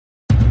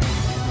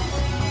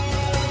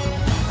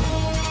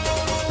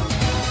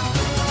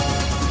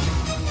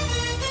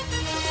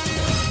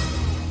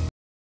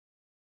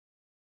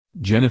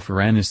Jennifer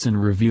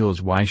Aniston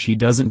reveals why she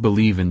doesn't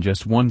believe in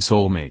just one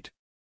soulmate.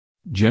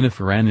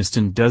 Jennifer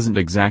Aniston doesn't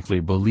exactly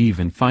believe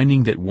in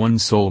finding that one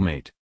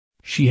soulmate.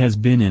 She has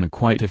been in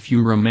quite a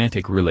few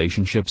romantic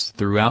relationships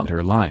throughout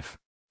her life.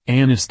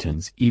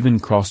 Aniston's even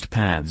crossed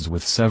paths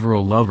with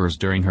several lovers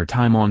during her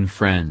time on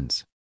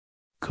Friends.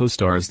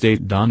 Co-stars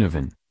Tate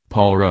Donovan,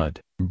 Paul Rudd,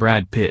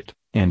 Brad Pitt,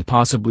 and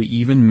possibly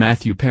even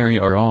Matthew Perry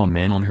are all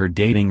men on her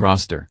dating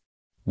roster.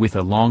 With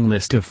a long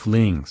list of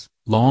flings,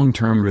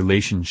 long-term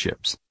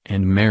relationships,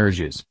 and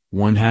marriages,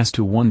 one has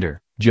to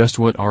wonder, just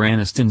what are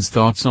Aniston's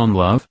thoughts on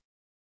love?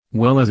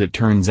 Well, as it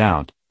turns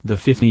out, the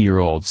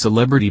 50-year-old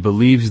celebrity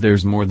believes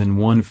there's more than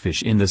one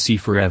fish in the sea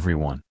for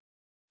everyone.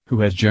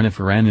 Who has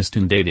Jennifer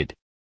Aniston dated?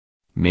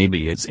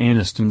 Maybe it's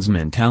Aniston's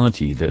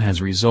mentality that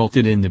has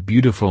resulted in the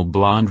beautiful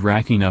blonde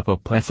racking up a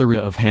plethora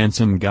of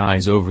handsome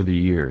guys over the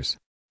years.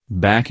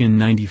 Back in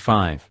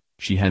 '95,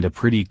 she had a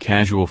pretty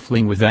casual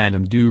fling with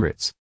Adam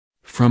Duritz.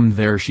 From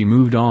there she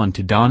moved on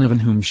to Donovan,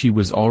 whom she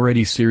was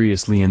already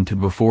seriously into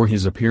before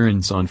his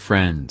appearance on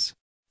Friends.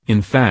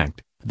 In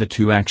fact, the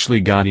two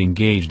actually got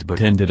engaged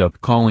but ended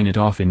up calling it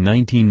off in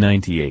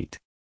 1998.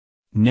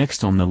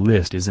 Next on the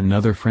list is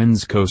another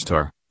Friends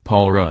co-star,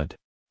 Paul Rudd.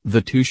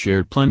 The two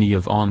shared plenty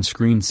of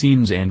on-screen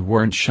scenes and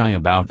weren't shy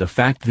about the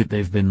fact that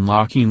they've been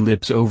locking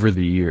lips over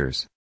the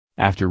years.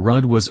 After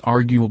Rudd was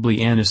arguably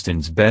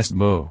Aniston's best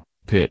beau,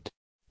 Pitt.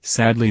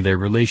 Sadly, their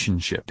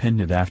relationship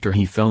ended after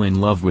he fell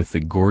in love with the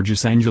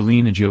gorgeous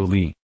Angelina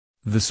Jolie.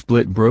 The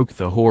split broke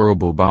the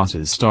Horrible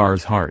Bosses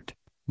star's heart,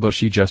 but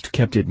she just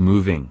kept it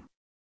moving.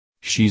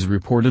 She's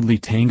reportedly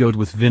tangoed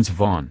with Vince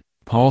Vaughn,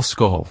 Paul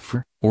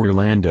Sculfer,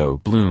 Orlando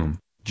Bloom,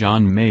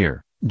 John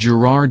Mayer,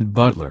 Gerard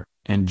Butler,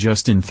 and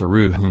Justin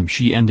Theroux, whom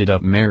she ended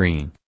up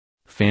marrying.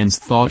 Fans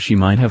thought she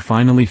might have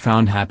finally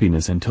found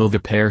happiness until the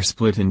pair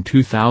split in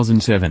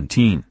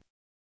 2017.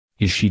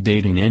 Is she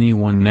dating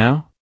anyone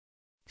now?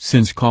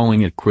 Since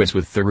calling it quits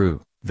with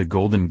Theroux, the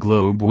Golden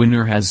Globe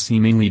winner has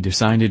seemingly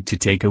decided to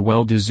take a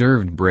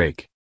well-deserved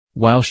break.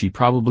 While she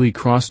probably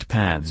crossed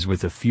paths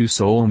with a few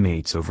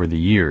soulmates over the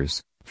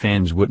years,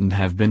 fans wouldn't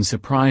have been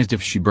surprised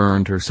if she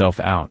burned herself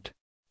out.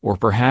 Or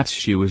perhaps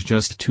she was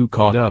just too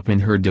caught up in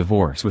her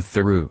divorce with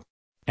Theroux.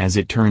 As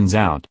it turns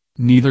out,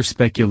 neither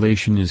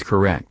speculation is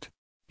correct.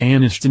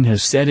 Aniston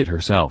has said it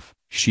herself,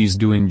 she's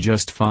doing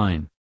just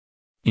fine.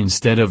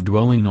 Instead of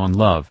dwelling on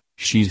love,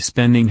 she's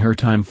spending her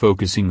time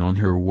focusing on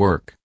her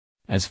work.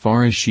 As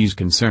far as she's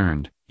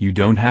concerned, you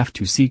don't have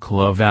to seek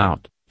love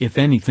out, if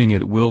anything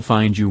it will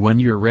find you when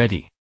you're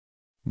ready.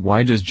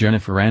 Why does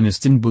Jennifer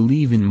Aniston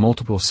believe in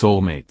multiple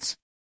soulmates?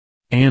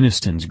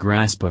 Aniston's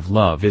grasp of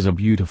love is a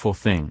beautiful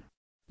thing.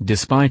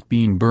 Despite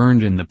being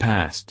burned in the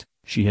past,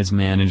 she has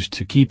managed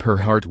to keep her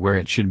heart where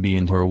it should be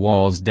and her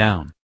walls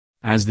down.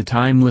 As the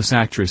timeless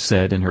actress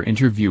said in her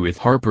interview with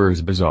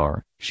Harper's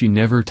Bazaar, she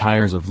never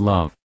tires of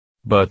love.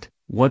 But,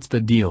 what's the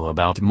deal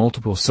about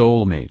multiple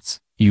soulmates,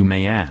 you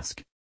may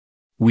ask?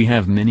 We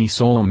have many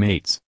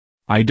soulmates.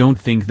 I don't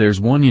think there's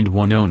one and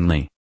one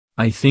only.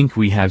 I think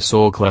we have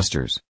soul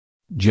clusters.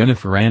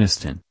 Jennifer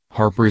Aniston,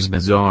 Harper's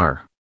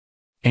Bazaar.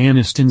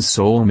 Aniston's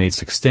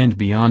soulmates extend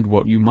beyond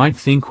what you might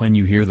think when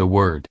you hear the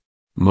word.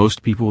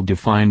 Most people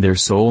define their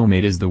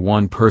soulmate as the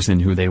one person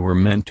who they were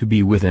meant to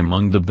be with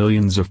among the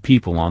billions of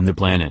people on the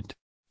planet.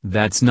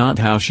 That's not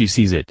how she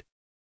sees it.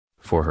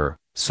 For her,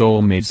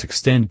 soulmates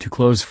extend to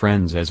close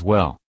friends as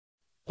well.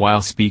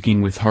 While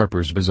speaking with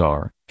Harper's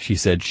Bazaar, she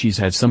said she's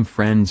had some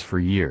friends for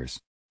years.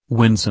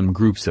 When some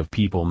groups of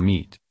people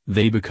meet,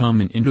 they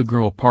become an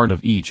integral part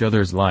of each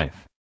other's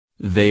life.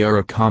 They are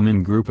a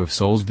common group of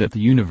souls that the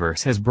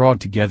universe has brought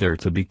together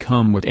to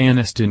become what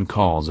Aniston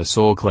calls a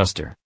soul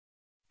cluster.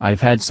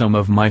 I've had some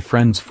of my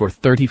friends for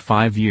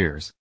 35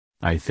 years.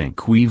 I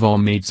think we've all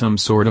made some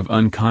sort of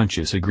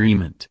unconscious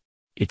agreement.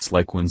 It's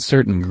like when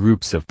certain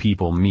groups of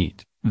people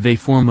meet, they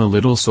form a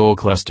little soul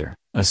cluster,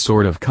 a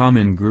sort of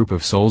common group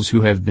of souls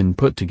who have been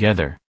put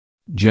together.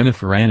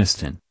 Jennifer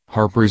Aniston,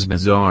 Harper's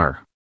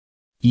Bazaar.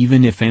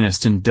 Even if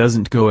Aniston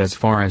doesn't go as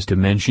far as to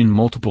mention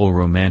multiple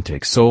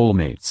romantic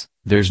soulmates,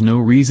 there's no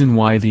reason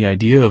why the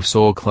idea of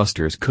soul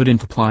clusters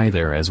couldn't apply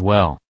there as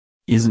well.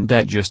 Isn't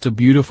that just a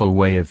beautiful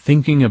way of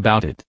thinking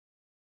about it?